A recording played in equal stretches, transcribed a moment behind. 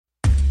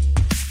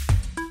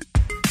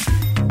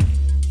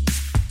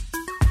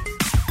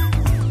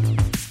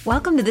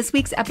Welcome to this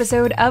week's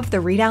episode of The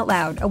Read Out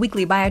Loud, a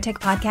weekly biotech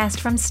podcast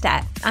from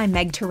STAT. I'm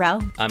Meg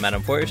Terrell. I'm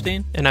Adam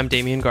Feuerstein. And I'm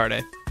Damian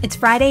Garde. It's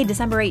Friday,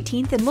 December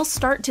 18th, and we'll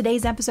start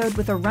today's episode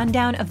with a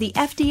rundown of the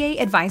FDA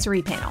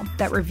advisory panel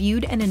that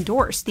reviewed and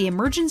endorsed the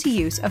emergency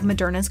use of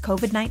Moderna's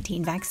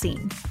COVID-19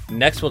 vaccine.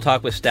 Next, we'll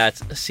talk with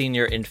STAT's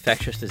senior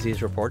infectious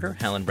disease reporter,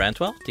 Helen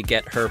Brantwell, to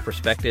get her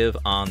perspective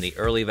on the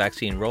early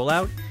vaccine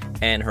rollout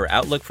and her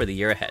outlook for the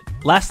year ahead.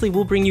 Lastly,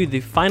 we'll bring you the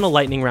final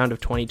lightning round of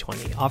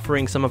 2020,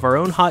 offering some of our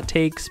own hot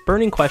takes,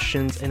 burning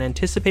questions, and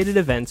anticipated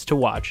events to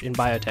watch in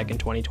biotech in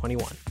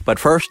 2021. But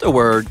first, a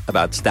word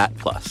about Stat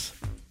Plus.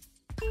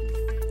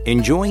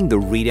 Enjoying the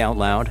Read Out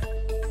Loud?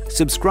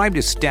 Subscribe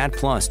to Stat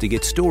Plus to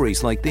get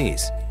stories like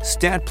these.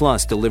 Stat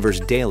Plus delivers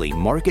daily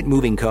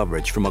market-moving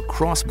coverage from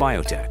across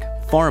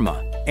biotech,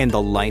 pharma, and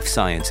the life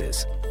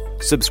sciences.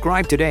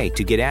 Subscribe today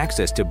to get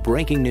access to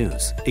breaking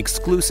news,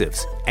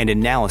 exclusives, and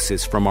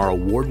analysis from our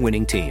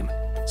award-winning team.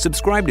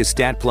 Subscribe to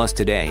Stat Plus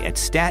today at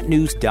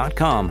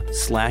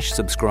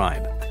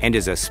statnews.com/subscribe. And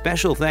as a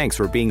special thanks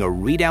for being a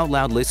Read Out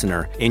Loud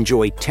listener,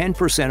 enjoy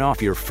 10%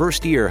 off your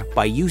first year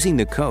by using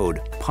the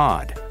code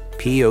POD.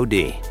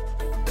 P-O-D.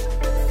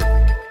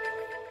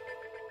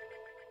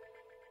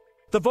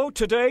 The vote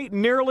today,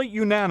 nearly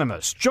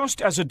unanimous.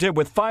 Just as it did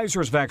with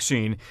Pfizer's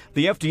vaccine,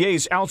 the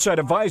FDA's Outside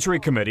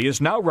Advisory Committee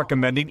is now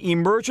recommending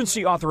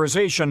emergency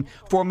authorization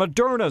for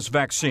Moderna's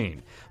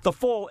vaccine. The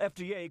full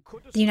FDA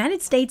could... The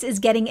United States is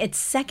getting its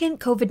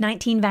second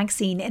COVID-19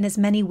 vaccine in as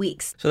many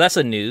weeks. So that's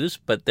the news,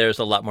 but there's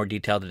a lot more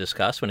detail to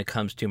discuss when it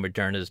comes to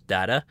Moderna's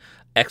data,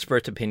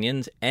 experts'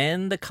 opinions,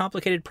 and the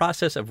complicated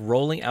process of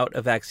rolling out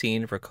a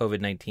vaccine for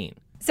COVID-19.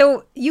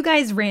 So you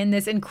guys ran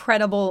this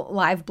incredible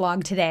live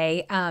blog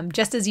today,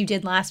 just as you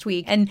did last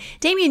week. And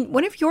Damian,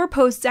 one of your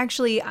posts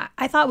actually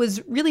I thought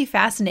was really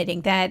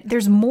fascinating, that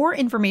there's more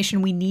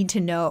information we need to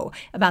know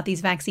about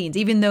these vaccines,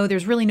 even though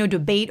there's really no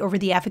debate over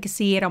the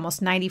efficacy at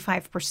almost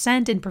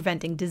 95% in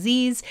preventing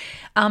disease.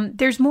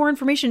 There's more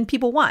information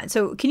people want.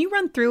 So can you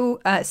run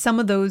through some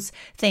of those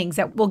things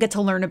that we'll get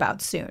to learn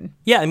about soon?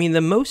 Yeah, I mean,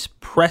 the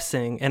most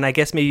pressing and I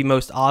guess maybe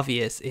most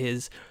obvious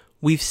is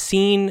we've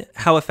seen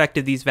how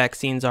effective these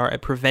vaccines are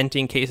at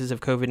preventing cases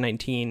of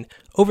COVID-19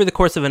 over the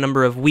course of a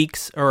number of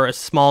weeks or a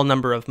small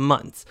number of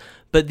months.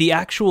 But the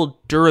actual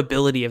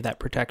durability of that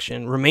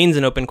protection remains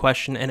an open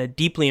question and a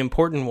deeply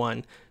important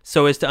one,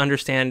 so as to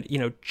understand,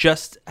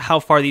 just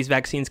how far these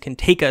vaccines can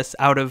take us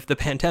out of the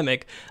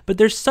pandemic. But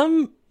there's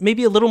some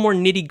maybe a little more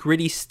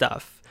nitty-gritty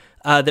stuff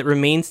that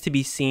remains to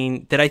be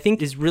seen that I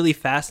think is really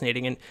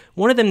fascinating. And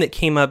one of them that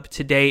came up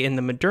today in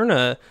the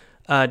Moderna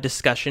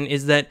discussion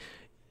is that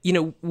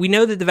we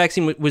know that the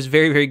vaccine was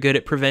very, very good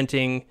at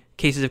preventing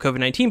cases of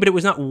COVID-19, but it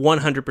was not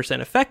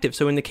 100% effective.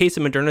 So in the case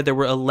of Moderna, there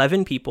were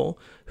 11 people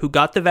who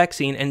got the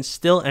vaccine and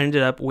still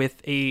ended up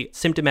with a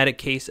symptomatic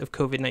case of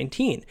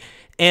COVID-19.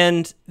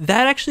 And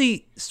that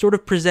actually sort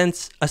of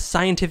presents a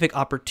scientific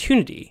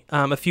opportunity,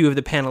 a few of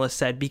the panelists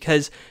said,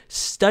 because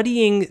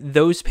studying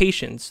those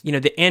patients,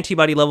 the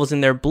antibody levels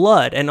in their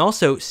blood, and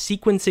also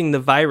sequencing the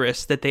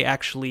virus that they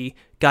actually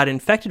got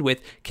infected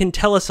with can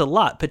tell us a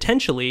lot.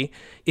 Potentially,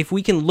 if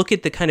we can look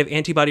at the kind of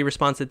antibody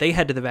response that they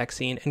had to the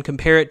vaccine and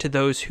compare it to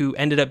those who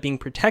ended up being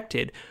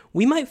protected,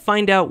 we might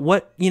find out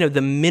what,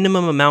 the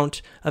minimum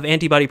amount of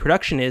antibody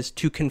production is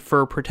to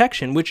confer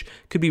protection, which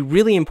could be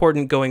really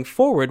important going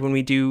forward when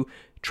we do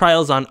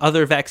trials on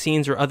other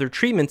vaccines or other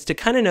treatments to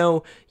kind of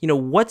know,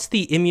 what's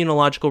the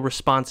immunological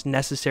response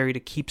necessary to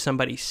keep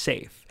somebody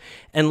safe.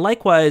 And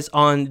likewise,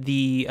 on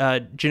the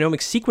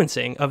genomic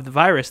sequencing of the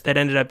virus that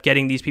ended up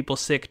getting these people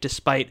sick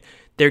despite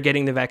their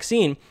getting the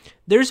vaccine,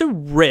 there's a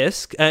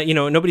risk,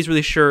 nobody's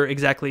really sure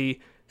exactly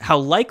how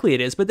likely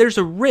it is, but there's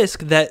a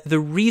risk that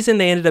the reason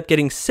they ended up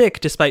getting sick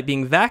despite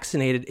being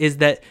vaccinated is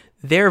that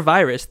their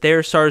virus,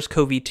 their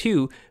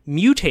SARS-CoV-2,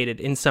 mutated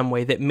in some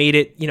way that made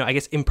it,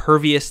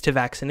 impervious to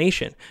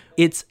vaccination.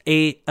 It's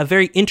a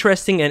very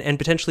interesting and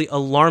potentially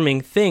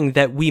alarming thing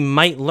that we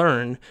might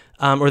learn,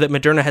 or that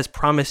Moderna has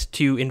promised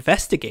to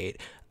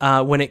investigate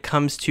when it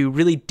comes to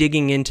really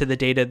digging into the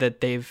data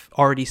that they've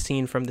already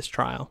seen from this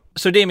trial.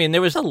 So, Damian,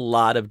 there was a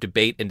lot of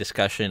debate and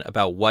discussion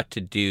about what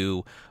to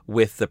do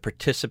with the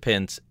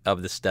participants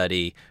of the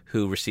study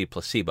who received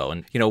placebo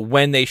and,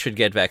 when they should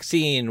get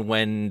vaccine,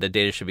 when the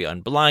data should be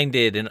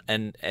unblinded,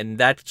 and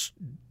that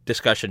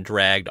discussion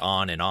dragged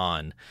on and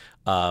on.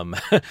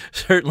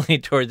 Certainly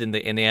towards in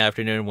the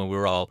afternoon when we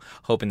were all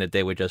hoping that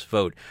they would just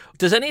vote.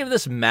 Does any of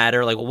this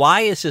matter?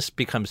 Why has this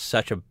become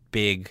such a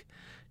big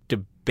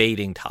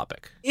debating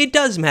topic? It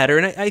does matter,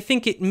 and I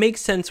think it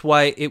makes sense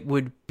why it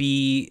would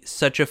be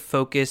such a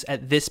focus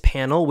at this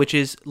panel, which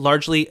is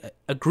largely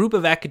a group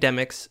of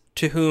academics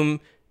to whom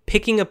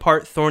picking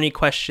apart thorny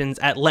questions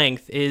at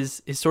length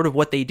is sort of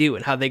what they do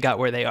and how they got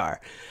where they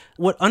are.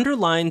 What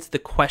underlines the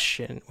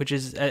question, which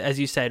is, as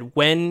you said,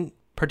 when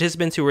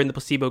participants who were in the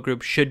placebo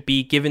group should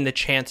be given the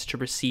chance to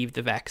receive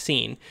the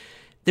vaccine,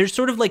 there's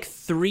sort of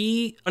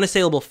three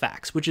unassailable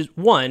facts, which is,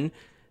 one,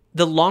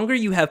 the longer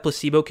you have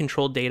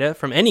placebo-controlled data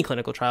from any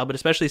clinical trial, but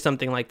especially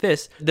something like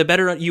this, the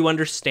better you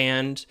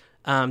understand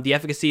the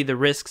efficacy, the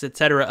risks,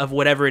 etc., of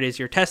whatever it is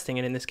you're testing,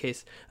 and in this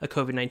case, a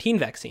COVID-19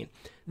 vaccine.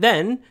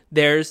 Then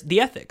there's the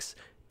ethics.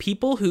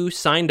 People who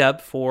signed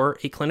up for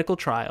a clinical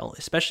trial,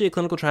 especially a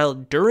clinical trial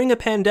during a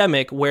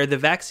pandemic where the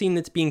vaccine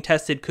that's being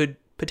tested could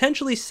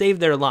potentially save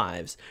their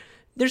lives,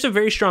 there's a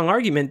very strong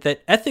argument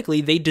that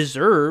ethically they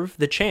deserve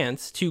the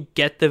chance to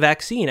get the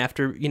vaccine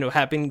after,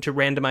 having to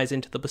randomize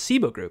into the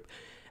placebo group.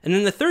 And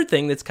then the third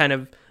thing that's kind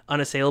of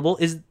unassailable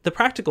is the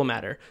practical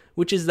matter,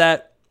 which is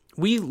that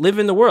we live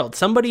in the world.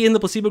 Somebody in the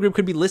placebo group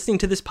could be listening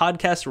to this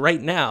podcast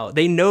right now.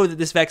 They know that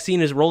this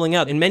vaccine is rolling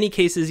out. In many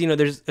cases,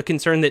 there's a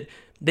concern that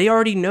they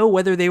already know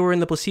whether they were in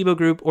the placebo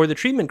group or the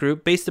treatment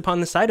group based upon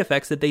the side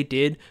effects that they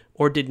did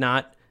or did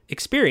not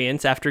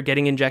experience after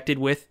getting injected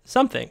with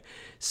something.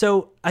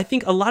 So I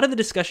think a lot of the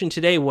discussion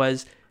today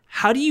was,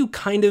 how do you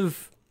kind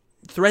of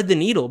thread the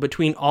needle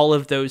between all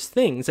of those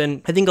things?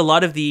 And I think a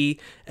lot of the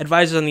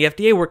advisors on the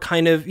FDA were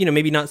kind of,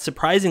 maybe not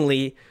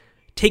surprisingly,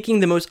 taking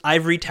the most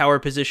ivory tower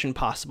position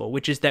possible,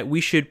 which is that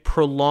we should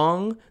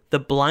prolong the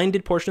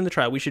blinded portion of the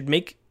trial. We should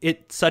make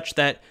it such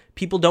that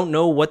people don't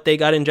know what they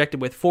got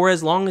injected with for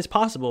as long as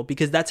possible,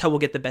 because that's how we'll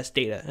get the best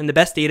data. And the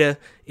best data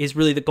is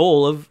really the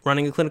goal of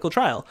running a clinical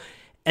trial.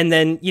 And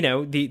then,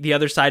 the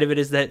other side of it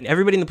is that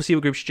everybody in the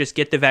placebo group should just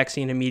get the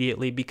vaccine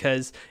immediately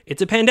because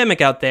it's a pandemic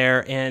out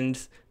there,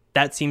 and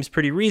that seems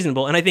pretty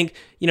reasonable. And I think,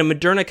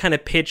 Moderna kind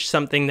of pitched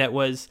something that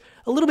was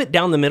a little bit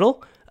down the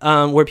middle,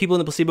 where people in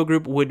the placebo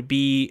group would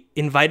be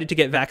invited to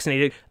get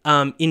vaccinated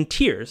in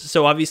tiers.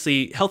 So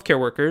obviously healthcare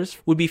workers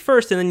would be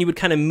first, and then you would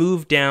kind of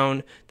move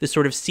down the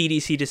sort of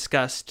CDC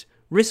discussed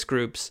risk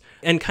groups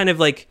and kind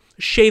of like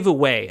shave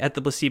away at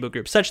the placebo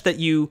group such that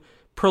you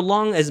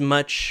prolong as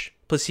much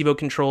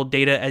placebo-controlled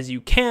data as you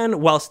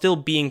can while still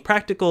being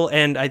practical.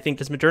 And I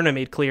think, as Moderna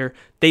made clear,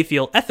 they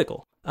feel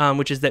ethical,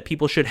 which is that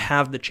people should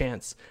have the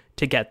chance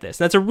to get this.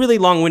 And that's a really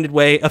long-winded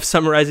way of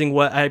summarizing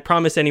what I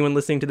promise anyone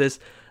listening to this.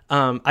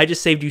 I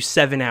just saved you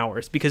 7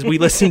 hours because we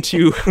listened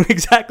to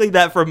exactly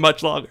that for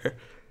much longer.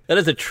 That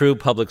is a true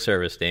public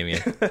service,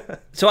 Damien.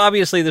 So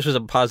obviously this was a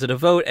positive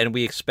vote, and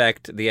we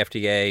expect the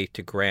FDA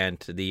to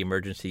grant the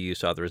emergency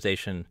use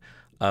authorization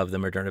of the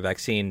Moderna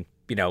vaccine.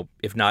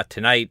 If not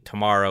tonight,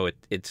 tomorrow,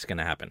 it's going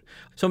to happen.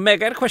 So,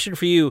 Meg, I got a question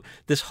for you.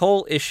 This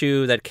whole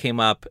issue that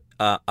came up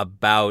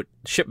about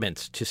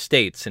shipments to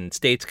states and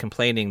states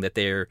complaining that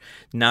they're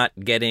not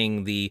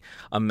getting the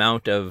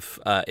amount of,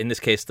 in this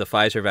case, the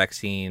Pfizer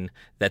vaccine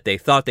that they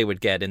thought they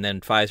would get. And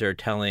then Pfizer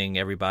telling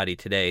everybody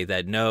today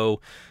that no,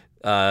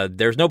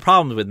 there's no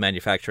problems with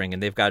manufacturing,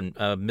 and they've got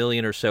 1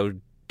 million or so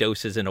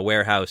doses in a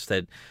warehouse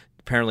that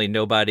apparently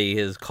nobody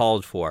has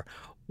called for.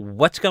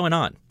 What's going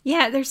on?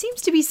 Yeah, there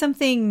seems to be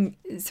something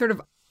sort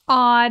of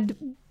odd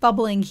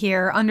bubbling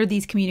here under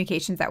these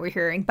communications that we're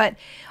hearing. But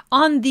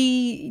on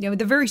the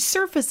very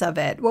surface of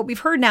it, what we've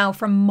heard now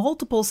from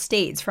multiple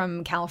states,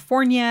 from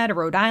California to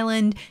Rhode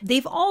Island,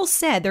 they've all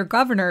said, their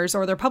governors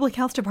or their public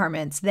health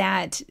departments,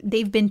 that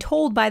they've been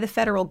told by the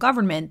federal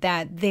government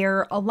that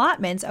their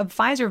allotments of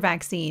Pfizer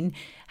vaccine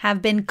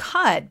have been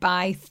cut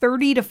by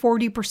 30 to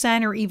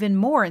 40% or even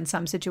more in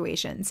some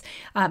situations.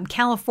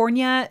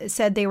 California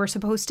said they were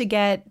supposed to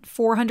get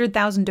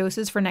 400,000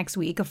 doses for next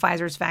week of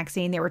Pfizer's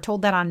vaccine. They were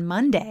told that on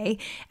Monday,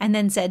 and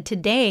then said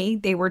today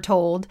they were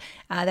told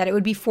that it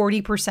would be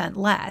 40%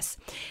 less.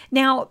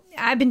 Now,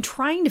 I've been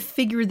trying to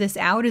figure this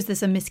out. Is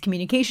this a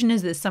miscommunication?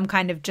 Is this some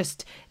kind of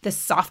just the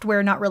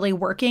software not really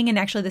working? And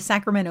actually the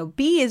Sacramento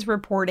Bee is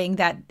reporting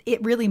that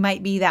it really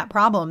might be that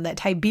problem, that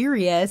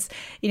Tiberius,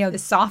 the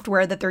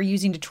software that they're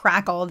using to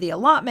track all of the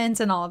allotments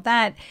and all of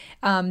that,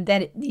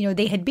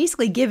 they had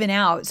basically given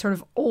out sort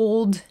of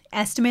old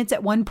estimates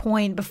at one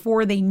point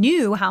before they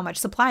knew how much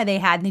supply they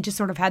had, and they just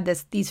sort of had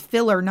these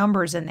filler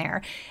numbers in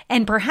there.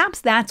 And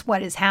perhaps that's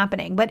what is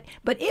happening. But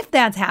if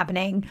that's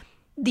happening,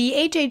 the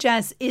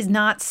HHS is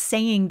not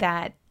saying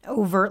that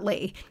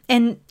overtly.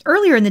 And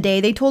earlier in the day,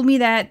 they told me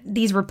that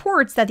these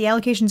reports that the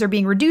allocations are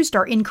being reduced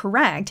are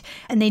incorrect.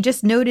 And they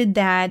just noted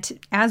that,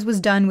 as was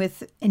done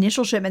with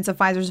initial shipments of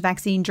Pfizer's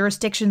vaccine,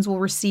 jurisdictions will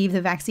receive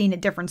the vaccine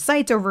at different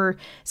sites over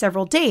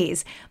several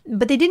days.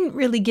 But they didn't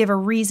really give a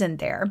reason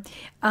there.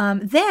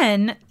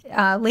 Then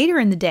later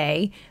in the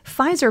day,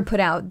 Pfizer put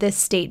out this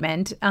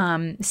statement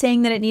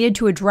saying that it needed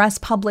to address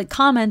public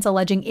comments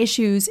alleging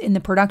issues in the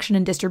production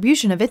and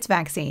distribution of its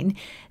vaccine,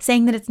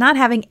 saying that it's not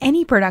having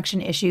any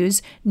production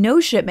issues.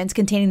 No shipments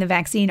containing the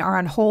vaccine are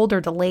on hold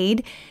or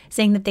delayed,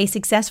 saying that they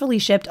successfully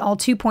shipped all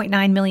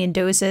 2.9 million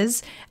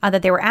doses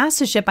that they were asked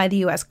to ship by the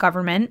U.S.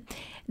 government.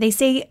 They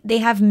say they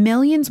have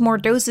millions more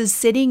doses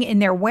sitting in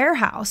their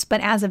warehouse,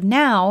 but as of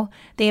now,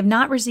 they have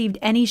not received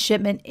any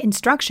shipment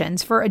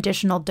instructions for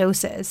additional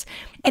doses.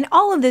 And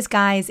all of this,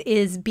 guys,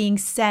 is being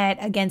set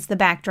against the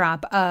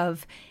backdrop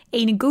of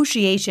a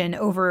negotiation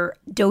over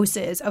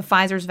doses of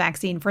Pfizer's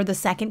vaccine for the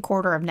second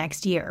quarter of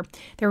next year.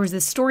 There was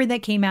this story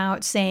that came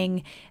out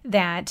saying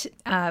that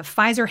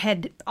Pfizer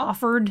had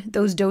offered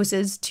those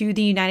doses to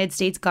the United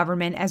States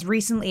government as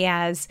recently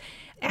as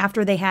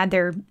after they had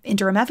their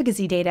interim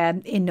efficacy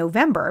data in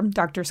November.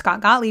 Dr.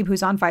 Scott Gottlieb,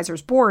 who's on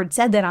Pfizer's board,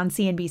 said that on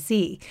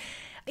CNBC.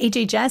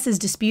 HHS is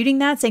disputing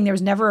that, saying there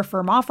was never a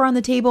firm offer on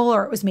the table,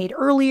 or it was made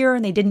earlier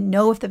and they didn't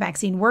know if the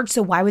vaccine worked,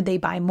 so why would they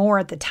buy more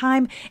at the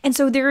time? And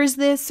so there is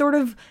this sort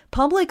of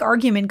public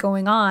argument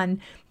going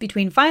on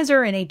between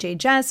Pfizer and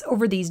HHS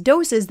over these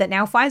doses that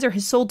now Pfizer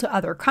has sold to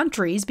other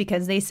countries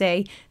because they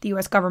say the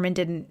U.S. government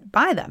didn't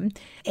buy them.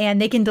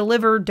 And they can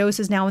deliver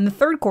doses now in the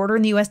third quarter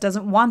and the U.S.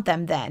 doesn't want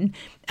them then.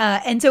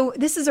 And so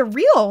this is a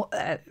real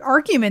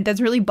argument that's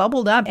really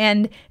bubbled up.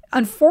 And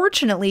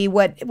unfortunately,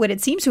 what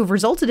it seems to have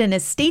resulted in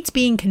is states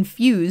being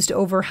confused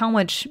over how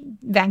much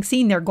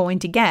vaccine they're going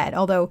to get.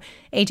 Although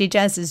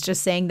HHS is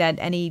just saying that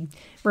any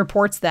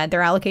reports that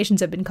their allocations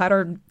have been cut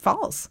are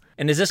false.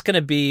 And is this going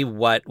to be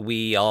what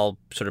we all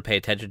sort of pay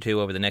attention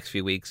to over the next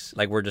few weeks?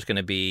 Like, we're just going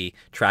to be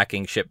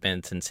tracking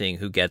shipments and seeing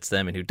who gets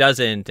them and who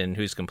doesn't and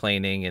who's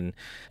complaining. And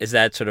is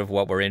that sort of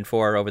what we're in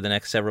for over the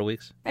next several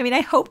weeks? I mean,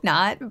 I hope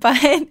not.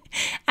 But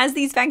as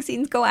these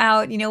vaccines go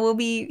out, we'll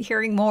be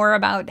hearing more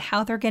about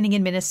how they're getting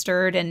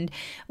administered and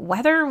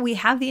whether we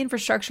have the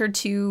infrastructure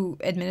to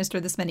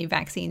administer this many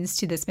vaccines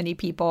to this many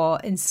people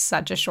in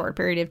such a short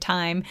period of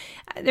time.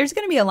 There's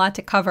going to be a lot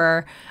to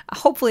cover.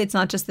 Hopefully, it's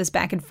not just this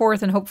back and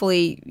forth, and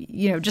hopefully,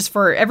 just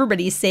for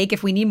everybody's sake,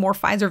 if we need more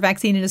Pfizer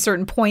vaccine at a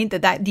certain point,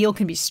 that deal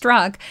can be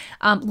struck.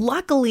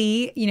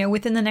 Luckily,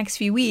 within the next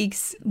few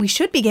weeks, we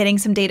should be getting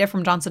some data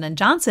from Johnson &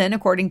 Johnson.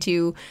 According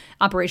to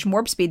Operation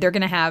Warp Speed, they're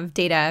going to have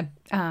data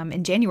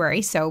in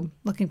January. So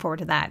looking forward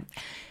to that.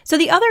 So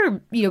the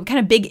other, kind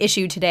of big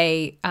issue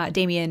today,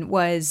 Damien,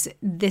 was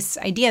this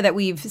idea that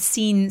we've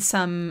seen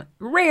some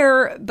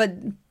rare but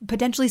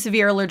potentially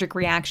severe allergic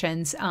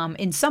reactions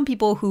in some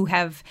people who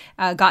have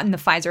gotten the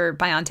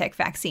Pfizer-BioNTech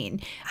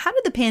vaccine. How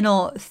did the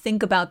panel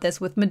think about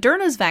this with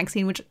Moderna's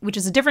vaccine, which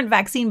is a different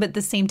vaccine but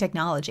the same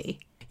technology?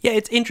 Yeah,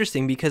 it's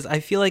interesting because I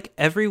feel like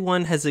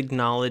everyone has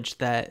acknowledged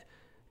that,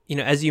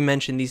 as you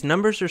mentioned, these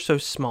numbers are so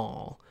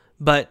small,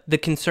 but the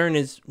concern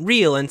is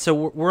real. And so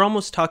we're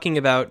almost talking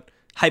about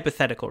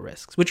hypothetical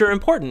risks, which are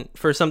important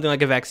for something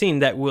like a vaccine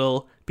that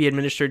will be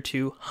administered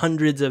to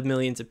hundreds of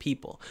millions of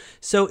people.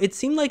 So it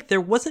seemed like there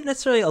wasn't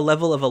necessarily a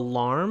level of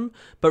alarm,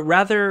 but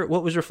rather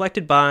what was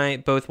reflected by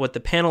both what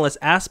the panelists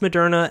asked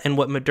Moderna and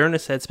what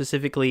Moderna said,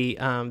 specifically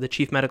the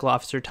chief medical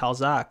officer, Tal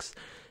Zaks,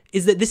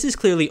 is that this is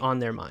clearly on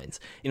their minds.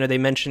 They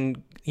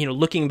mentioned,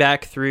 looking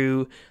back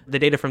through the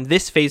data from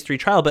this phase 3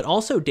 trial, but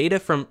also data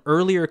from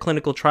earlier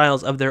clinical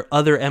trials of their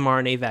other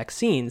mRNA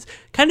vaccines,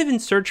 kind of in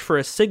search for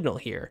a signal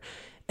here.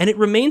 And it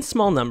remains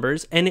small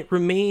numbers, and it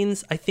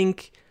remains, I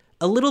think,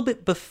 a little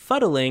bit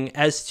befuddling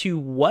as to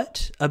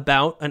what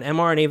about an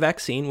mRNA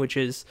vaccine, which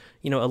is,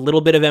 a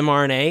little bit of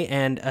mRNA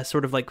and a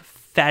sort of like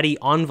fatty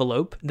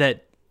envelope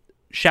that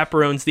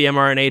chaperones the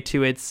mRNA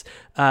to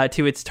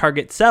its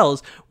target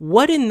cells.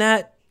 What in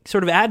that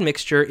sort of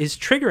admixture is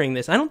triggering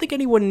this? I don't think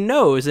anyone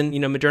knows. And,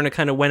 Moderna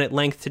kind of went at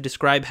length to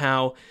describe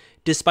how,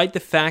 despite the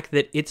fact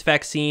that its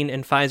vaccine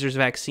and Pfizer's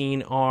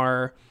vaccine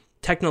are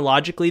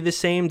technologically the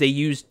same, they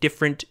use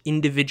different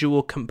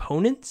individual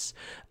components,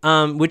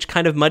 which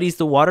kind of muddies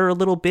the water a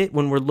little bit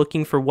when we're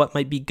looking for what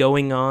might be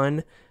going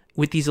on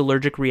with these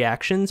allergic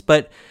reactions.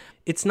 But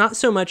it's not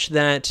so much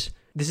that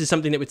this is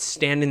something that would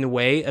stand in the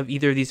way of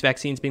either of these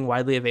vaccines being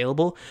widely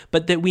available,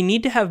 but that we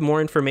need to have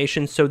more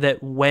information so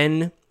that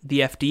when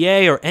the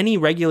FDA or any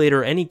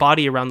regulator or any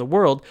body around the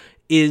world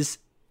is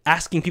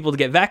asking people to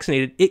get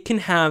vaccinated, it can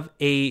have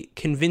a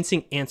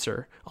convincing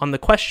answer on the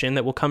question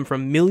that will come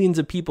from millions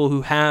of people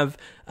who have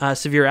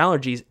severe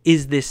allergies.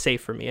 Is this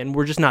safe for me? And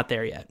we're just not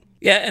there yet.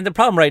 Yeah, and the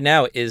problem right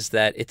now is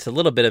that it's a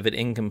little bit of an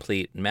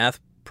incomplete math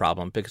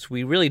problem because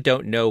we really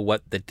don't know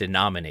what the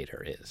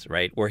denominator is,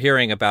 right? We're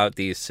hearing about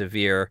these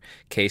severe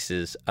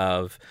cases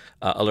of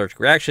allergic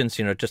reactions,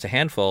 just a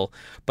handful,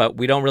 but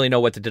we don't really know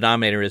what the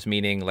denominator is,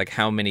 meaning like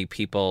how many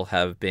people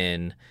have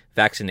been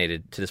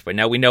vaccinated to this point.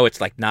 Now, we know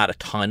it's like not a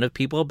ton of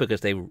people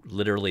because they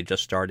literally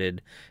just started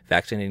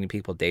vaccinating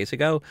people days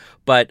ago,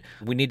 but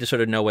we need to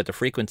sort of know what the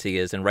frequency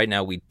is. And right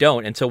now we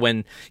don't. And so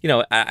when,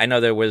 I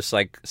know there was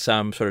like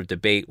some sort of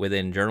debate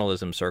within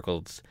journalism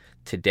circles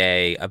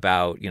today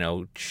about,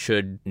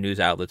 should news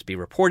outlets be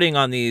reporting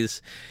on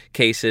these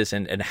cases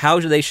and how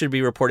they should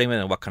be reporting them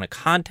and what kind of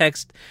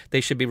context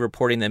they should be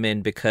reporting them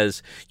in,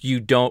 because you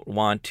don't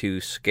want to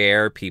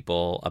scare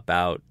people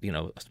about,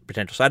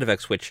 potential side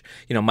effects, which,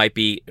 might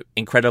be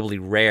incredibly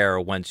rare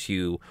once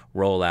you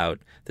roll out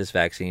this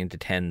vaccine to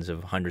tens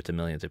of hundreds of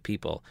millions of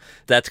people.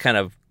 That's kind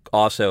of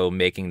also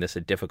making this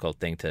a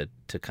difficult thing to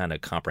kind of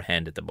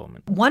comprehend at the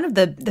moment. One of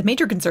the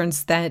major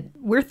concerns that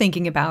we're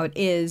thinking about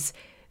is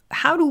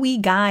how do we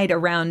guide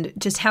around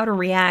just how to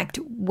react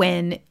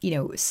when,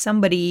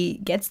 somebody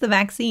gets the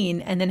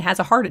vaccine and then has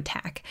a heart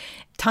attack?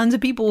 tons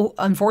of people,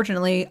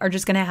 unfortunately, are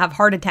just going to have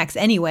heart attacks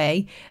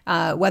anyway,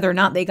 whether or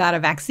not they got a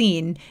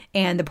vaccine.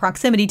 And the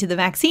proximity to the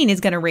vaccine is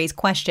going to raise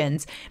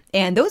questions.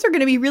 And those are going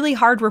to be really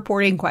hard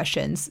reporting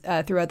questions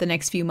throughout the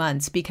next few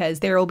months, because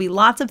there will be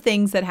lots of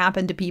things that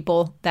happen to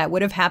people that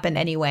would have happened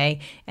anyway,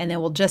 and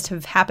then will just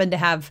have happened to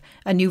have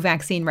a new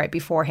vaccine right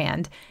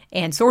beforehand.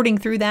 And sorting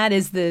through that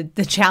is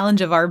the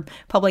challenge of our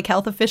public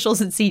health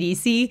officials at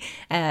CDC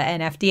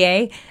and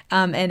FDA.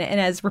 And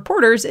as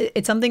reporters,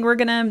 it's something we're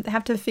going to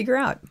have to figure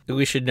out.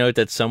 We should note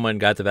that someone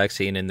got the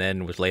vaccine and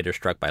then was later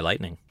struck by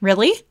lightning.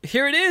 Really?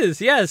 Here it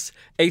is, yes.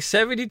 A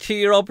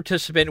 72-year-old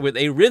participant with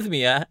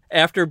arrhythmia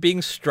after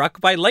being struck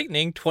by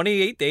lightning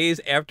 28 days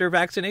after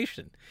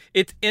vaccination.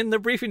 It's in the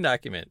briefing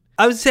document.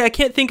 I would say I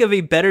can't think of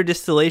a better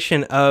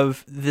distillation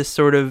of this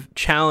sort of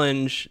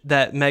challenge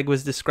that Meg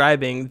was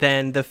describing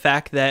than the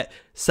fact that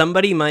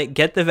somebody might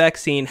get the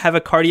vaccine, have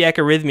a cardiac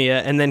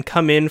arrhythmia, and then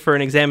come in for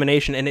an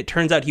examination, and it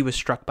turns out he was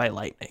struck by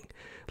lightning.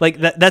 Like,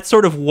 that's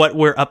sort of what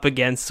we're up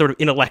against sort of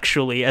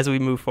intellectually as we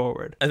move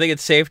forward. I think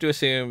it's safe to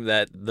assume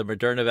that the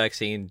Moderna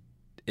vaccine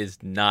is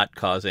not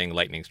causing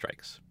lightning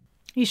strikes.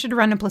 You should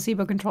run a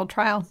placebo-controlled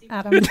trial,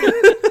 Adam.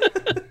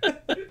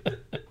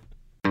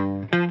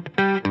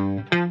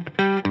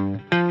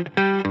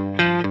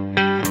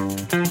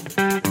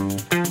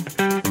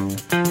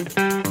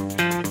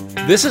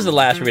 This is the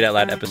last Read Out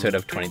Loud episode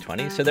of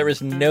 2020, so there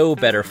is no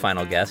better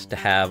final guest to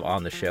have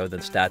on the show than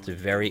Stat's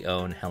very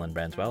own Helen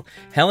Branswell.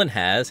 Helen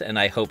has, and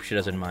I hope she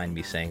doesn't mind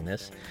me saying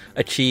this,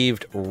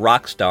 achieved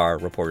rock star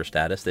reporter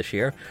status this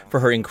year for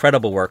her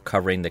incredible work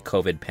covering the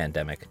COVID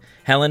pandemic.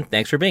 Helen,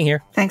 thanks for being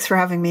here. Thanks for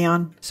having me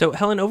on. So,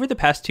 Helen, over the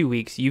past 2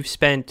 weeks, you've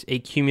spent a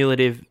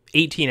cumulative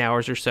 18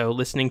 hours or so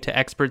listening to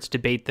experts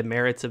debate the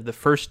merits of the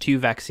first 2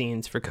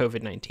 vaccines for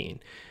COVID-19.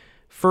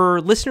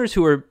 For listeners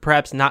who are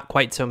perhaps not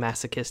quite so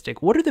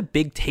masochistic, what are the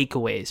big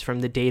takeaways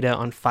from the data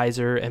on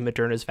Pfizer and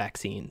Moderna's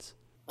vaccines?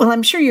 Well,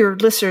 I'm sure your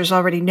listeners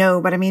already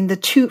know, but I mean,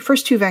 the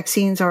first two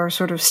vaccines are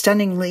sort of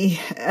stunningly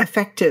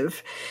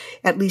effective,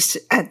 at least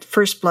at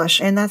first blush,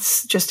 and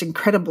that's just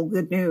incredible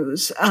good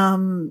news.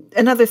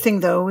 Another thing,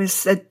 though,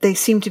 is that they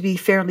seem to be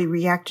fairly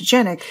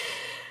reactogenic.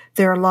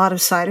 There are a lot of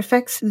side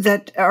effects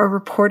that are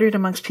reported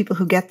amongst people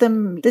who get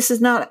them. This is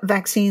not a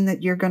vaccine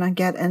that you're going to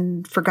get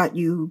and forgot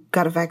you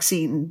got a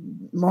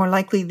vaccine. More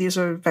likely, these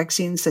are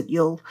vaccines that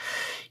you'll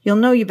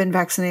know you've been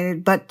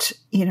vaccinated, but,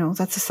 you know,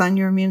 that's a sign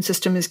your immune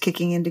system is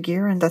kicking into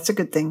gear, and that's a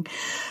good thing.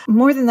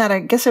 More than that, I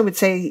guess I would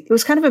say it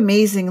was kind of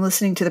amazing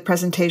listening to the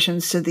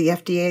presentations to the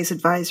FDA's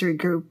advisory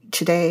group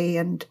today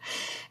and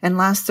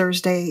last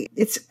Thursday.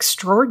 It's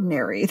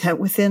extraordinary that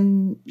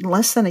within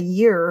less than a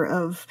year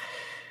of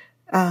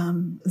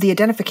the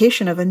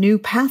identification of a new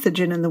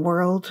pathogen in the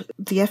world,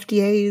 the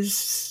FDA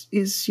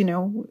is, you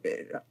know,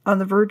 on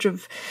the verge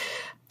of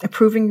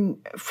approving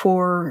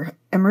for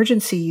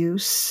emergency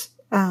use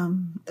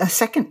a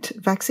second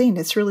vaccine.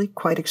 It's really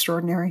quite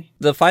extraordinary.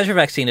 The Pfizer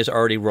vaccine is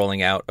already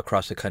rolling out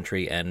across the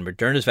country, and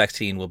Moderna's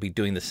vaccine will be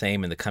doing the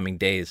same in the coming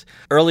days.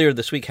 Earlier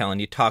this week, Helen,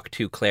 you talked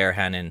to Claire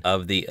Hannon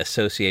of the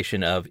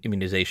Association of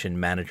Immunization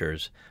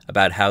Managers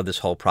about how this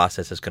whole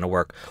process is going to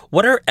work.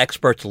 What are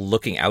experts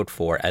looking out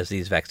for as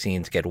these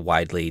vaccines get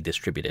widely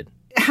distributed?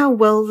 How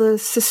well the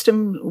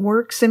system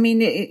works. I mean,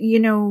 you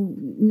know,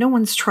 no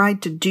one's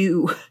tried to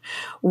do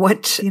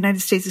what the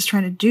United States is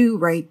trying to do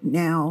right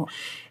now.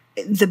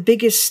 The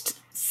biggest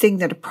thing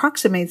that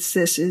approximates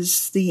this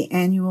is the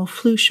annual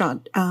flu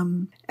shot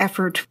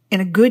effort. In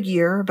a good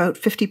year, about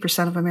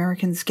 50% of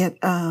Americans get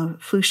a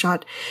flu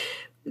shot.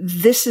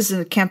 This is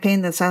a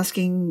campaign that's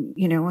asking,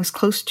 you know, as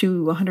close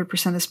to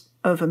 100%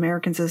 of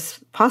Americans as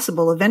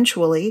possible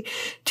eventually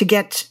to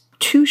get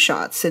 2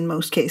 shots in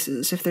most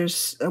cases. If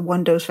there's a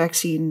 1-dose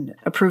vaccine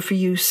approved for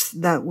use,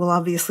 that will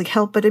obviously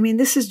help. But I mean,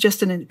 this is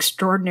just an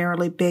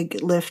extraordinarily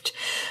big lift,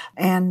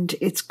 and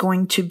it's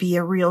going to be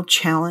a real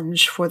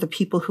challenge for the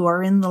people who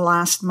are in the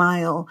last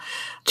mile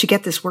to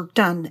get this work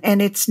done.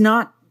 And it's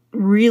not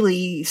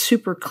really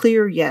super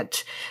clear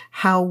yet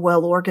how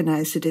well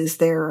organized it is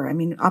there. I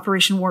mean,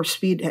 Operation Warp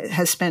Speed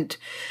has spent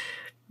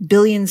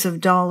billions of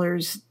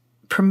dollars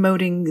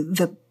promoting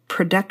the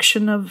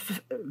production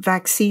of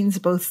vaccines,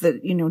 both the,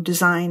 you know,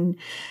 design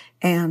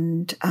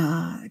and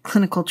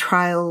clinical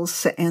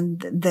trials,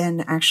 and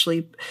then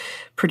actually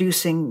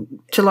producing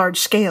to large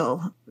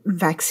scale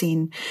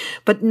vaccine.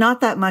 But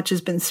not that much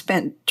has been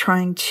spent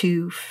trying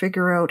to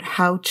figure out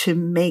how to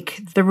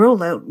make the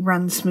rollout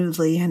run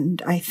smoothly.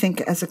 And I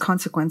think as a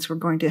consequence, we're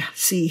going to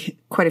see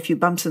quite a few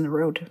bumps in the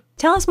road.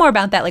 Tell us more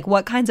about that. Like,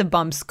 what kinds of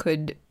bumps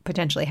could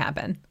potentially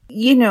happen?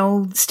 You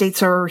know,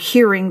 states are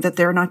hearing that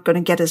they're not going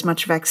to get as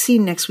much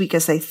vaccine next week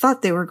as they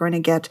thought they were going to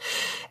get.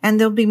 And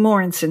there'll be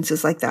more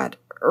instances like that.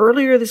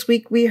 Earlier this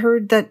week, we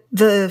heard that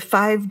the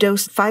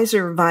 5-dose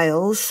Pfizer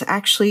vials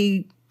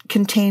actually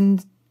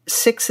contain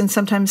 6 and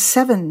sometimes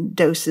 7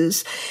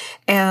 doses.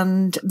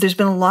 And there's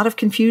been a lot of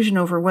confusion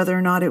over whether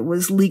or not it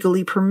was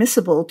legally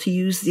permissible to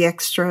use the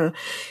extra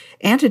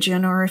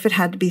antigen or if it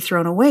had to be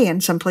thrown away.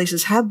 And some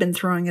places have been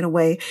throwing it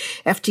away.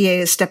 FDA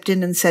has stepped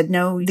in and said,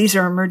 no, these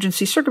are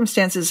emergency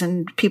circumstances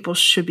and people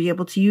should be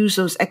able to use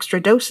those extra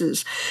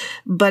doses.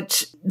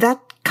 But that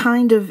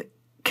kind of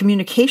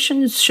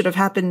communications should have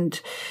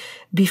happened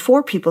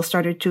before people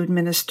started to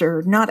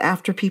administer, not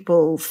after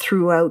people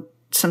threw out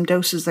some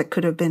doses that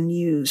could have been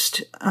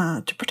used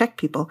to protect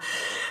people.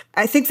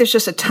 I think there's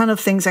just a ton of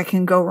things that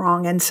can go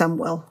wrong, and some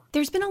will.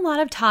 There's been a lot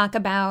of talk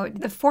about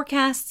the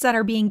forecasts that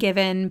are being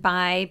given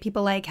by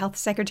people like Health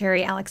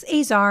Secretary Alex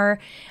Azar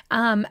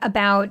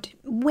about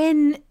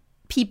when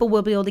people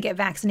will be able to get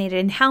vaccinated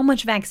and how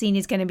much vaccine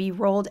is going to be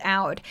rolled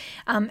out.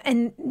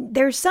 And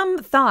there's some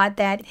thought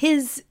that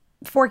his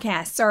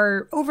forecasts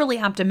are overly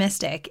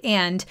optimistic,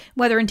 and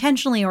whether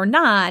intentionally or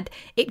not,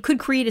 it could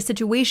create a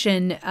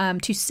situation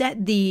to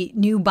set the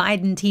new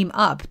Biden team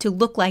up to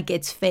look like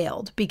it's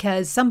failed,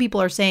 because some people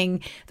are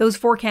saying those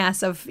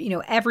forecasts of,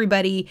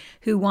 everybody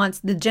who wants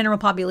the general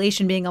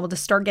population being able to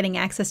start getting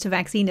access to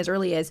vaccine as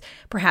early as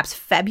perhaps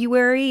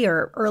February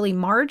or early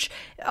March,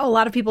 a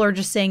lot of people are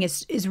just saying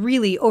is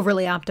really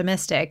overly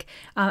optimistic.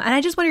 And I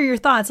just wonder your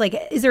thoughts. Like,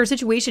 is there a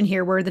situation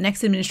here where the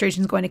next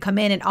administration is going to come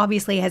in and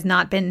obviously has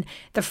not been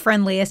the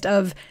friendliest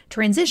of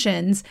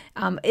transitions?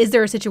 Is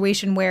there a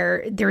situation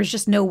where there's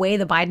just no way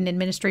the Biden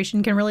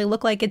administration can really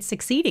look like it's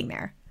succeeding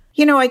there?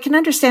 I can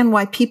understand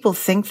why people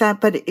think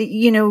that, but,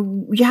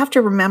 you have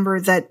to remember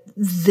that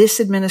this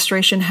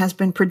administration has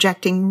been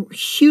projecting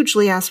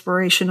hugely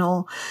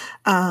aspirational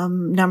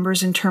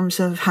numbers in terms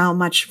of how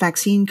much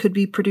vaccine could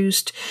be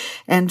produced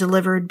and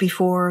delivered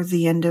before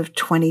the end of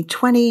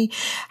 2020,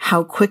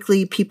 how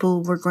quickly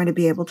people were going to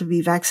be able to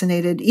be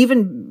vaccinated,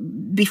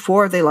 even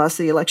before they lost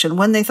the election,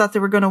 when they thought they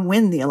were going to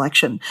win the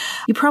election.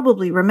 You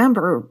probably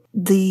remember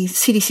the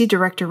CDC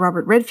director,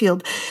 Robert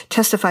Redfield,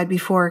 testified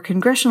before a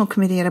congressional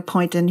committee at a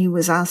point, and he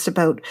was asked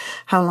about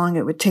how long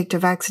it would take to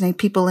vaccinate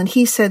people. And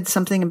he said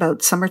something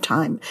about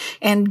summertime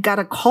and got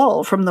a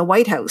call from the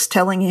White House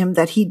telling him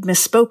that he'd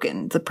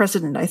misspoken. The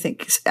president, I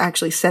think,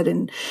 actually said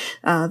in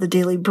the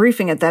daily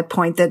briefing at that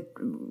point that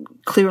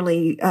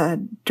clearly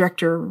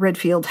Director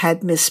Redfield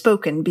had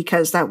misspoken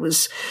because that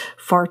was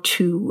far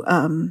too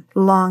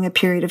long a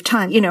period of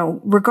time.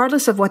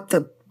 Regardless of what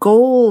the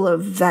goal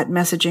of that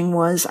messaging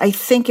was, I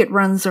think it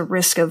runs a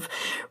risk of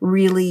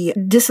really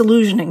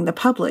disillusioning the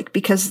public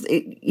because,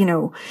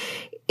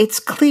 it's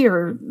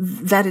clear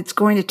that it's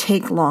going to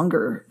take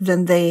longer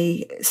than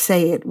they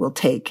say it will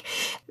take.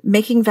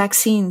 Making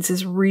vaccines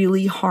is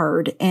really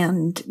hard,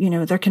 and,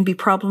 there can be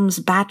problems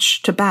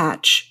batch to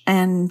batch.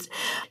 And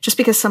just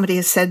because somebody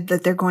has said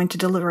that they're going to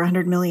deliver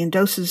 100 million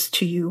doses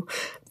to you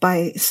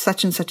by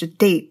such and such a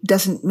date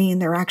doesn't mean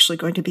they're actually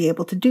going to be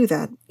able to do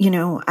that.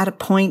 At a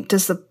point,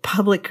 does the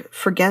public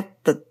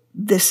forget that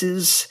this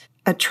is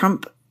a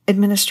Trump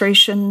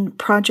administration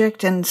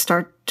project and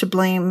start to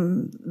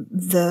blame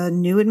the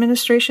new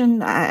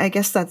administration? I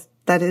guess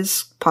that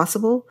is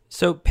possible.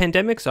 So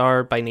pandemics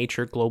are by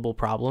nature global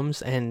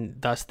problems, and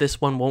thus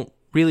this one won't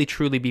really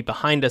truly be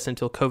behind us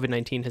until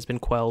COVID-19 has been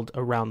quelled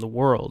around the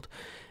world.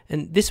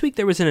 And this week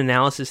there was an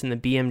analysis in the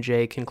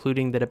BMJ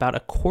concluding that about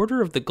a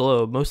quarter of the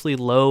globe, mostly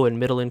low and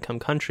middle income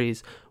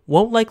countries,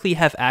 won't likely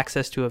have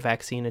access to a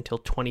vaccine until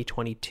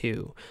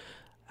 2022.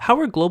 How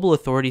are global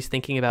authorities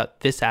thinking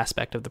about this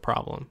aspect of the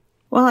problem?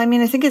 Well, I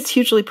think it's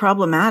hugely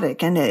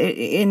problematic, and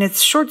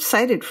it's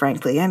short-sighted,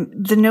 frankly.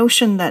 The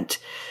notion that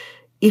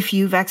if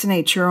you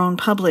vaccinate your own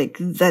public,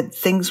 that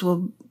things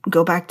will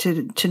go back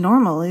to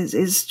normal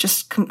is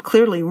just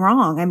clearly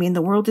wrong.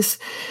 The world is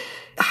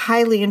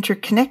highly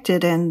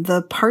interconnected, and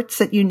the parts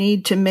that you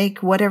need to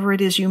make whatever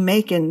it is you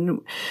make in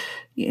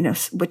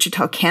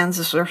Wichita,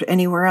 Kansas, or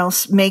anywhere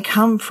else may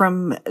come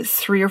from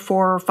 3 or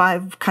 4 or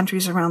 5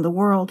 countries around the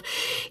world.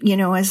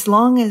 As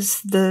long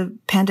as the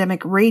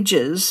pandemic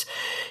rages,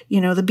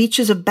 the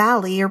beaches of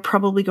Bali are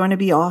probably going to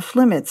be off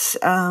limits.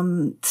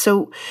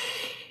 So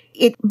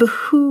it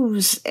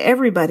behooves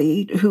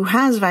everybody who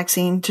has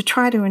vaccine to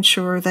try to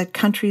ensure that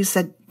countries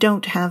that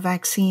don't have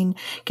vaccine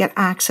get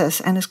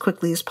access and as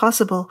quickly as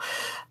possible.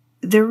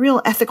 There are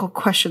real ethical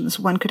questions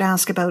one could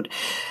ask about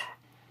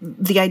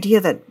the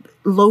idea that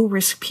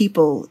low-risk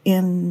people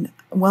in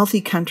wealthy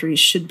countries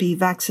should be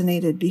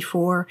vaccinated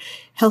before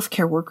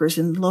healthcare workers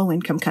in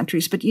low-income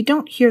countries, but you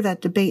don't hear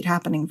that debate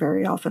happening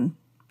very often.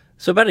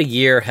 So about a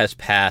year has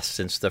passed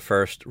since the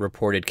first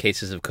reported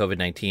cases of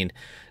COVID-19.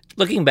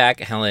 Looking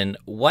back, Helen,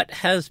 what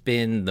has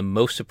been the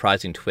most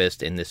surprising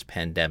twist in this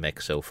pandemic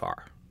so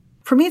far?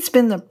 For me, it's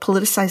been the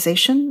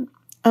politicization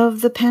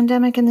of the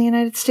pandemic in the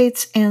United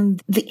States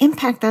and the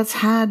impact that's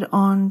had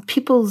on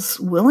people's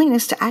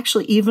willingness to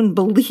actually even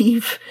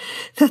believe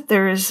that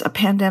there is a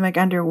pandemic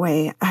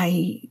underway.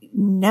 I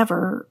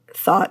never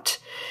thought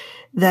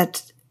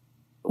that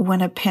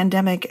when a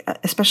pandemic,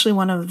 especially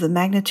one of the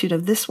magnitude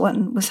of this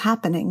one, was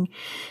happening,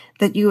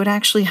 that you would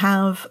actually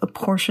have a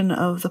portion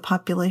of the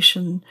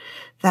population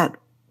that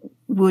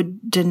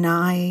would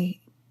deny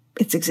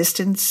its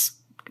existence,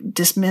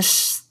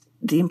 dismiss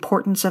the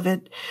importance of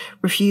it,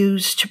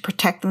 refuse to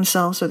protect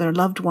themselves or their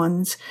loved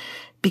ones,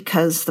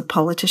 because the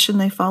politician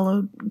they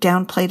followed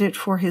downplayed it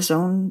for his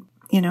own,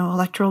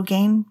 electoral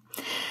gain.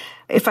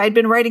 If I'd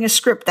been writing a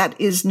script, that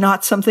is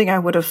not something I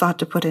would have thought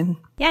to put in.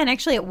 Yeah, and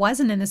actually it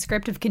wasn't in the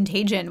script of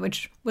Contagion,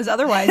 which was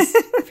otherwise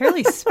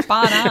fairly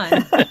spot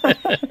on.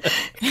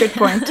 Good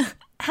point.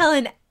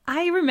 Helen,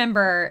 I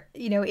remember,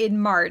 in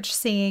March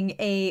seeing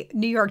a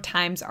New York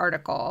Times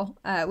article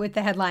with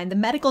the headline, "The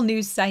medical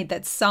news site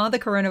that saw the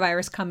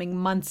coronavirus coming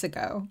months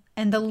ago."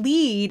 And the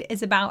lead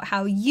is about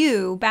how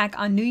you, back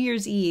on New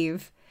Year's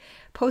Eve,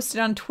 posted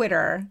on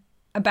Twitter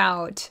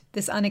about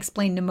this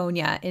unexplained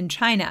pneumonia in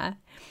China.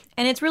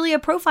 And it's really a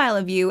profile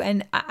of you.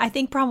 And I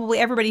think probably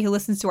everybody who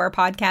listens to our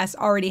podcast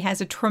already has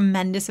a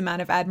tremendous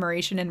amount of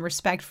admiration and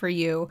respect for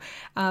you.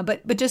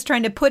 But just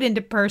trying to put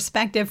into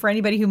perspective for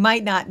anybody who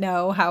might not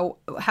know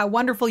how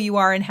wonderful you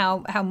are and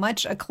how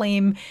much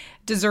acclaim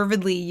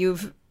deservedly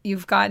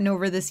you've gotten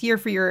over this year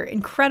for your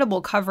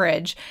incredible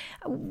coverage.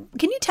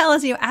 Can you tell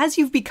us, as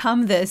you've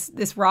become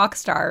this rock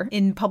star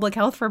in public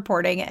health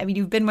reporting, I mean,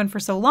 you've been one for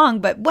so long,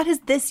 but what has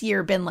this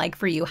year been like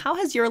for you? How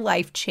has your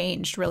life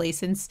changed really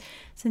since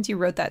you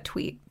wrote that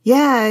tweet?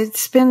 Yeah,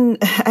 it's been,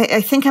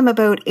 I think I'm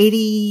about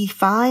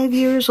 85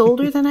 years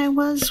older than I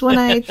was when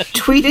I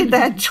tweeted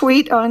that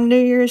tweet on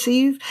New Year's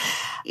Eve.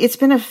 It's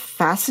been a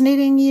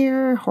fascinating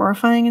year,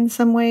 horrifying in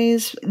some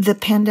ways. The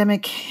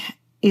pandemic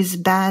is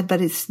bad, but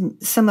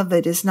some of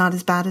it is not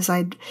as bad as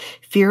I'd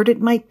feared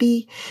it might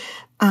be.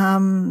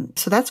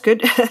 So that's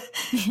good.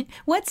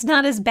 What's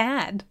not as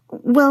bad?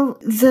 Well,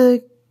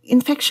 the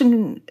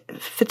infection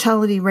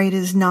fatality rate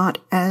is not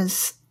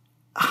as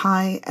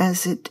high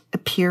as it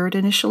appeared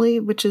initially,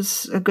 which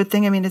is a good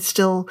thing. I mean, it's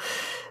still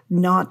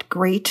not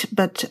great,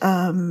 but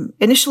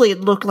initially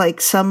it looked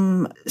like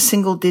some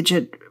single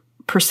digit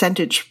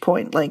percentage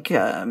point, like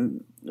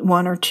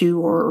 1 or 2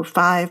 or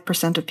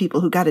 5% of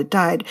people who got it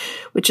died,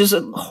 which is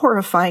a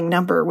horrifying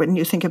number when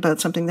you think about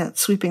something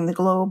that's sweeping the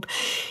globe.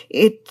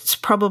 It's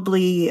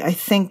probably, I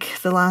think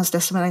the last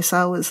estimate I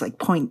saw was like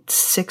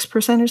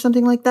 0.6% or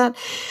something like that.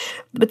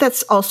 But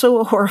that's also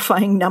a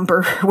horrifying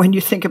number when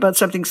you think about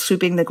something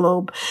sweeping the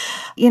globe.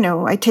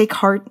 I take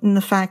heart in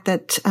the fact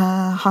that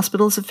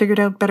hospitals have figured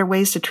out better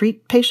ways to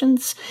treat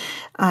patients.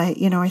 I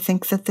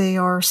think that they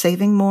are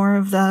saving more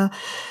of the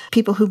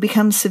people who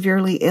become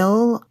severely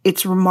ill.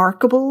 It's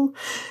remarkable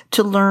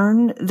to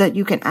learn that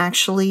you can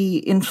actually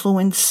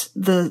influence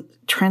the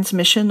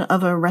transmission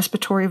of a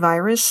respiratory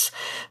virus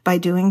by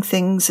doing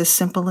things as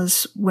simple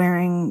as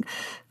wearing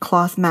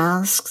cloth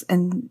masks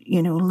and,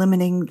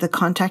 limiting the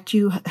contact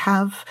you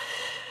have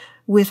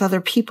with other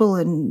people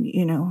and,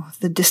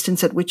 the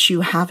distance at which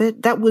you have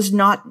it. That was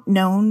not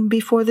known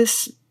before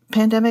this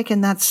pandemic.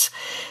 And that's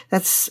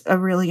a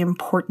really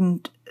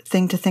important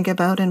thing to think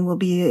about and will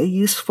be a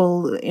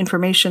useful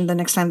information the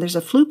next time there's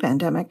a flu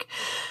pandemic.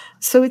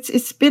 So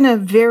it's been a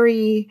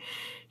very,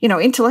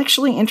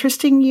 intellectually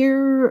interesting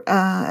year,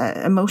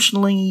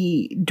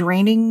 emotionally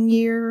draining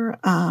year.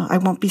 I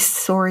won't be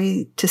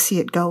sorry to see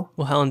it go.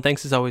 Well, Helen,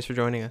 thanks as always for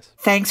joining us.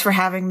 Thanks for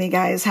having me,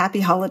 guys. Happy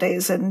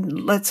holidays,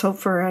 and let's hope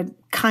for a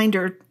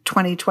kinder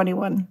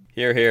 2021.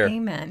 Hear, hear.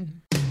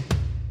 Amen.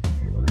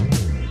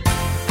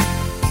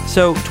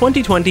 So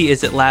 2020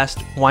 is at last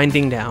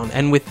winding down,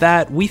 and with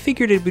that, we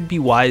figured it would be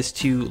wise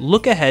to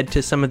look ahead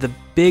to some of the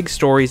big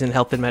stories in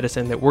health and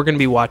medicine that we're going to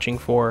be watching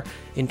for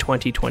in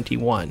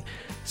 2021.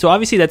 So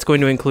obviously that's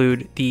going to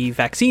include the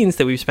vaccines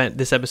that we've spent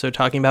this episode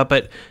talking about,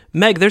 but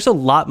Meg, there's a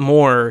lot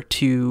more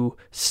to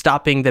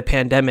stopping the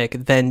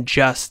pandemic than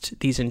just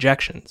these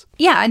injections.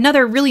 Yeah,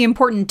 another really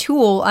important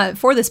tool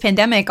for this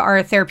pandemic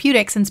are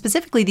therapeutics, and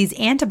specifically these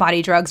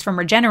antibody drugs from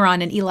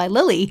Regeneron and Eli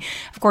Lilly,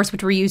 of course,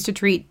 which were used to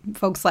treat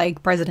folks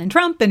like President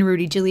Trump and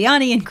Rudy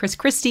Giuliani and Chris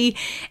Christie.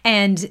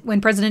 And when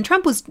President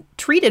Trump was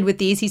treated with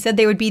these, he said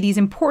they would be these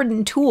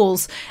important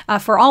tools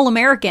for all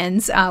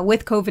Americans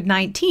with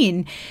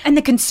COVID-19. And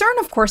the concern,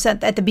 of course,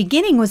 at the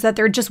beginning was that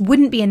there just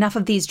wouldn't be enough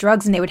of these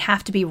drugs and they would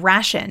have to be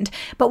rationed.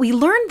 But we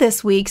learned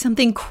this week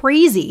something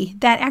crazy,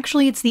 that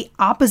actually it's the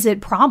opposite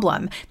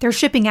problem. They're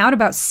shipping out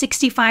about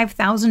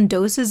 65,000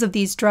 doses of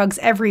these drugs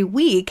every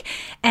week.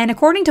 And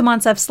according to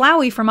Moncef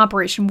Slaoui from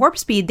Operation Warp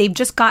Speed, they've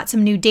just got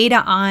some new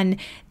data on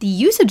the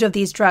usage of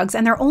these drugs,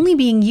 and they're only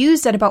being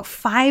used at about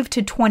 5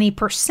 to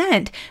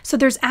 20%. So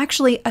there's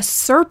actually a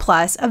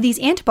surplus of these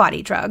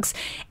antibody drugs.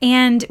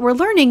 And we're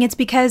learning it's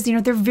because,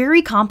 they're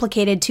very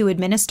complicated to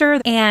administer,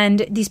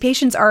 and these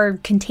patients are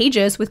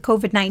contagious with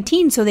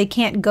COVID-19, so they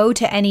can't go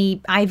to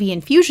any IV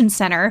infusion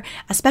center.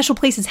 Special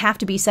places have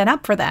to be set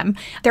up for them.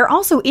 They're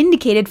also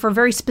indicated for a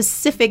very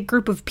specific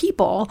group of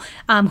people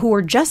who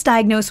are just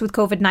diagnosed with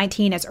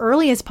COVID-19 as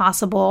early as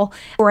possible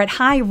or at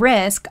high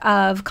risk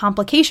of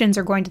complications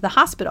or going to the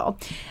hospital.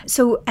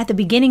 So at the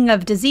beginning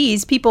of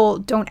disease, people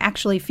don't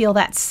actually feel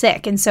that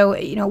sick. And so,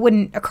 it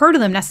wouldn't occur to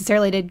them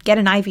necessarily to get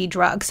an IV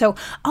drug. So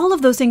all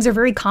of those things are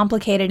very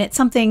complicated. It's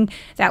something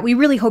that we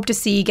really hope to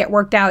see get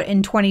worked out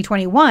in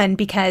 2021,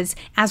 because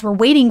as we're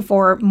waiting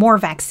for more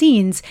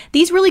vaccines,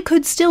 these really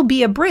could still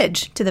be a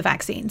bridge to the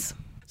vaccines.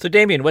 So,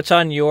 Damien, what's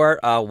on your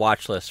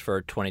watch list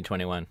for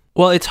 2021?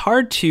 Well, it's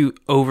hard to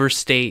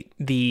overstate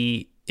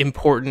the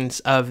importance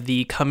of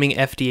the coming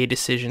FDA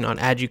decision on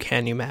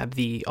aducanumab,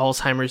 the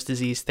Alzheimer's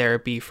disease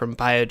therapy from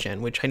Biogen,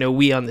 which I know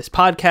we on this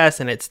podcast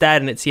and at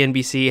STAT and at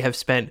CNBC have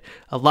spent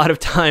a lot of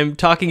time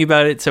talking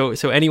about it. So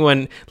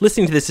anyone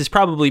listening to this is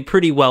probably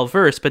pretty well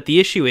versed. But the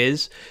issue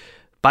is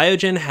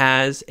Biogen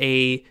has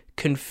a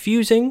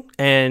confusing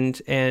and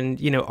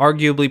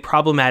arguably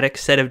problematic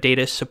set of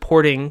data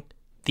supporting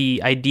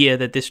the idea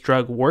that this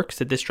drug works,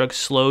 that this drug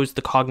slows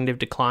the cognitive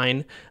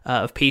decline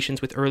of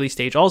patients with early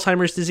stage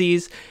Alzheimer's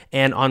disease.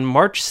 And on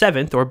March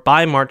 7th, or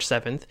by March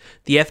 7th,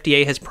 the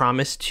FDA has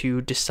promised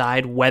to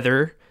decide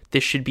whether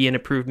this should be an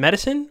approved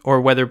medicine or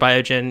whether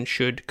Biogen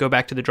should go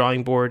back to the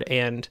drawing board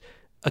and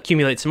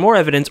accumulate some more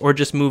evidence or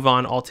just move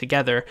on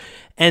altogether.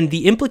 And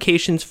the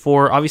implications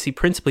for, obviously,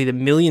 principally the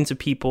millions of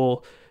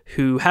people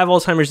who have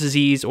Alzheimer's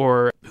disease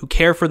or who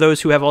care for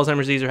those who have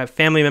Alzheimer's disease or have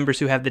family members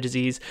who have the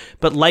disease,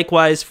 but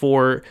likewise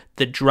for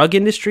the drug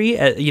industry,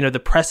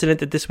 the precedent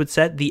that this would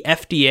set, the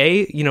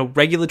FDA,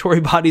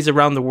 regulatory bodies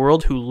around the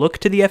world who look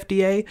to the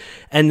FDA,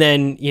 and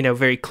then,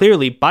 very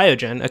clearly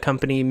Biogen, a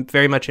company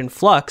very much in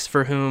flux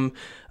for whom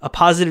a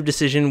positive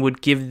decision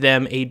would give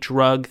them a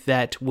drug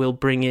that will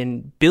bring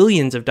in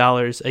billions of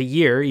dollars a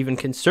year, even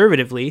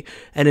conservatively,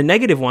 and a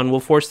negative one will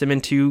force them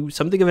into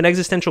something of an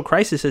existential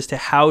crisis as to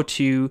how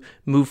to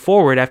move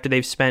forward after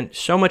they've spent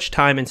so much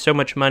time and so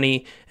much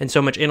money and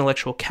so much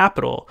intellectual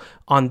capital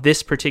on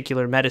this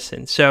particular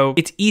medicine. So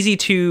it's easy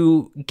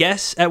to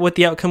guess at what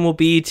the outcome will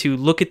be, to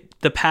look at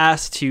the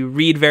past, to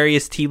read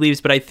various tea leaves,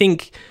 but I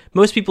think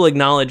most people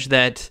acknowledge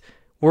that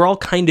we're all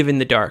kind of in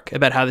the dark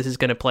about how this is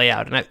going to play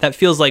out. And that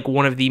feels like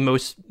one of the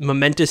most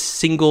momentous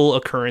single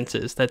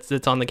occurrences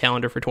that's on the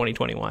calendar for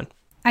 2021.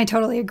 I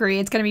totally agree.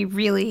 It's going to be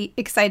really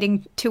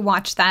exciting to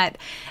watch that.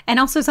 And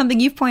also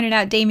something you've pointed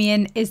out,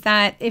 Damien, is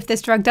that if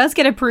this drug does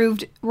get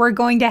approved, we're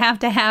going to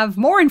have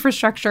more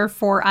infrastructure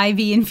for IV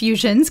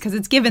infusions because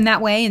it's given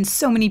that way. And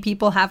so many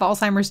people have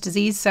Alzheimer's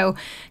disease. So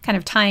kind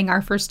of tying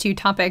our first two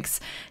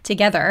topics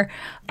together.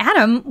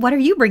 Adam, what are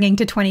you bringing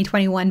to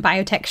 2021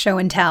 Biotech Show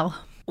and Tell?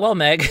 Well,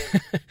 Meg,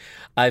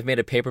 I've made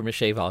a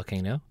papier-mâché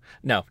volcano.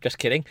 No, just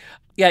kidding.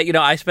 Yeah,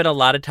 I spent a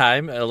lot of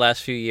time in the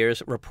last few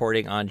years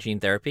reporting on gene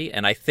therapy,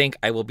 and I think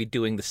I will be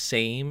doing the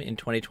same in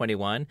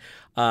 2021.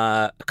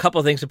 A couple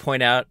of things to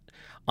point out.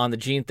 On the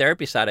gene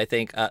therapy side, I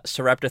think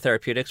Sarepta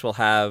Therapeutics will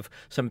have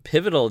some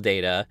pivotal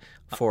data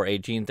for a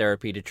gene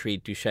therapy to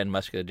treat Duchenne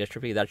muscular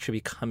dystrophy. That should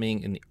be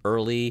coming in the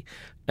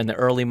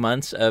early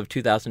months of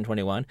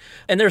 2021.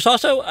 And there's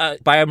also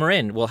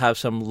BioMarin will have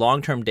some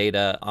long-term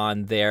data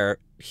on their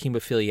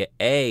hemophilia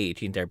A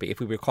gene therapy. If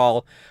we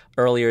recall,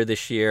 earlier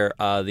this year,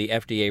 the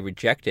FDA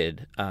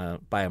rejected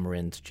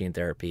BioMarin's gene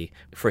therapy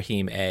for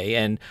Hem A,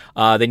 and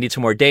they need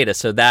some more data.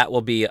 So that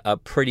will be a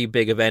pretty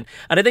big event.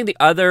 And I think the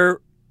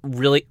other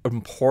really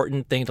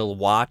important thing to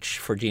watch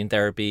for gene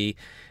therapy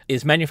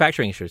is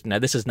manufacturing issues. Now,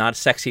 this is not a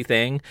sexy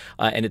thing,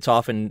 and it's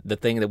often the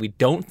thing that we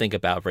don't think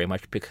about very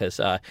much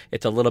because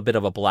it's a little bit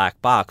of a black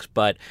box.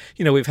 But,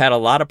 we've had a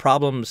lot of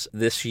problems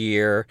this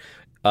year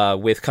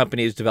with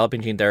companies developing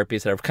gene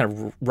therapies that have kind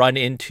of run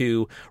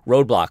into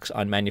roadblocks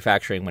on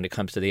manufacturing when it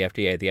comes to the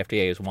FDA. The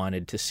FDA has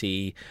wanted to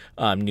see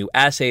new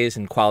assays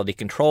and quality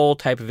control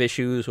type of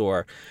issues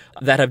or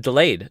that have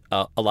delayed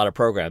a lot of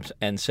programs.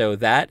 And so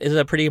that is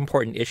a pretty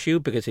important issue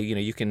because,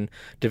 you can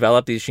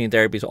develop these gene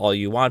therapies all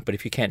you want, but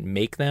if you can't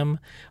make them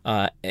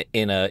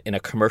in a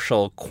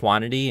commercial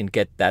quantity and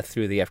get that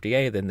through the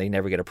FDA, then they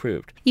never get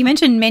approved. You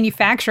mentioned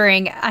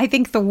manufacturing. I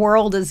think the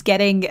world is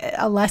getting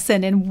a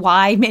lesson in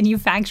why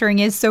manufacturing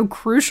is so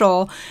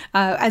crucial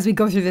as we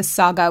go through this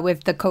saga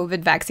with the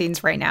COVID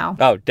vaccines right now.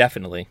 Oh,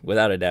 definitely,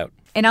 without a doubt.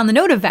 And on the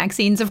note of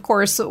vaccines, of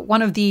course,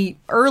 one of the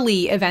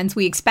early events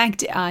we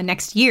expect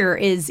next year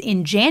is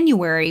in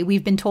January.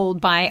 We've been told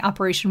by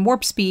Operation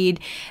Warp Speed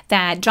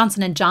that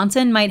Johnson &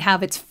 Johnson might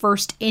have its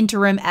first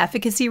interim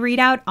efficacy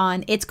readout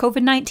on its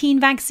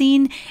COVID-19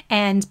 vaccine.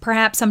 And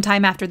perhaps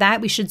sometime after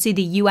that, we should see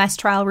the U.S.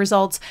 trial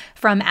results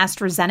from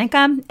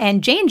AstraZeneca.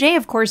 And J&J,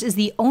 of course, is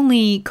the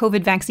only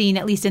COVID vaccine,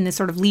 at least in this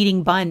sort of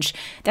leading bunch,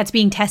 that's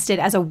being tested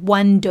as a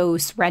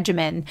one-dose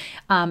regimen.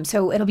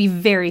 So it'll be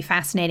very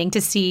fascinating to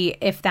see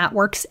if that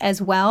works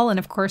as well. And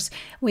of course,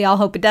 we all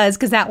hope it does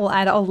because that will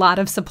add a lot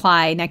of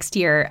supply next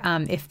year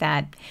if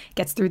that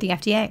gets through the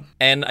FDA.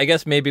 And I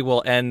guess maybe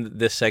we'll end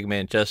this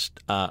segment just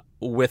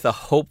with a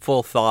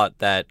hopeful thought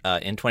that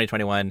in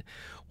 2021,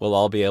 we'll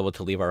all be able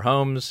to leave our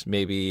homes,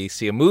 maybe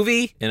see a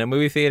movie in a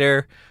movie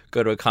theater,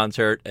 go to a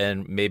concert,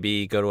 and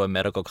maybe go to a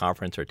medical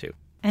conference or two.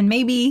 And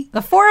maybe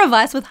the four of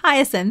us with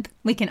Hyacinth,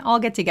 we can all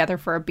get together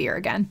for a beer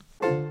again.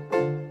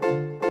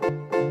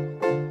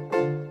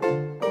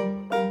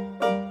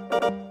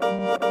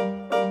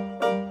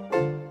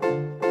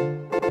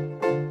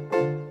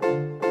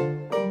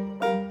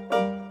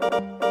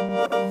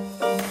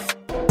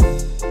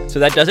 So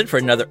that does it for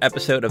another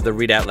episode of the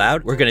Read Out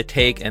Loud. We're going to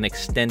take an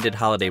extended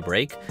holiday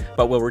break,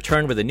 but we'll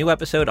return with a new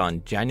episode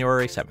on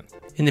January 7th.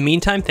 In the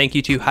meantime, thank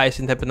you to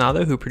Hyacinth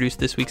Empanado, who produced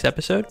this week's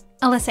episode.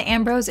 Alyssa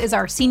Ambrose is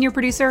our senior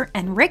producer,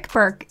 and Rick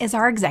Burke is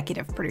our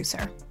executive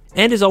producer.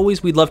 And as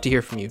always, we'd love to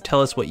hear from you.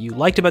 Tell us what you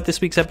liked about this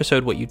week's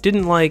episode, what you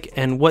didn't like,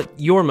 and what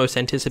your most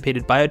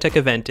anticipated biotech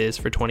event is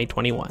for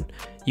 2021.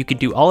 You could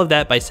do all of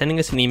that by sending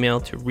us an email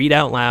to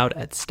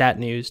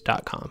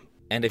readoutloud@statnews.com.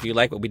 And if you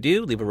like what we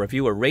do, leave a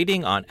review or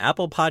rating on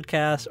Apple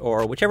Podcasts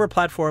or whichever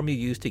platform you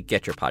use to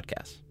get your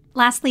podcasts.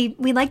 Lastly,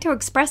 we'd like to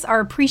express our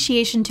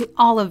appreciation to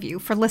all of you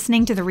for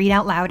listening to the Read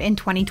Out Loud in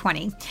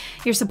 2020.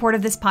 Your support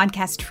of this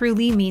podcast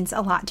truly means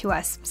a lot to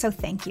us, so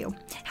thank you.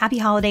 Happy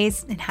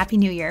holidays and Happy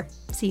New Year.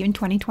 See you in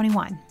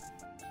 2021.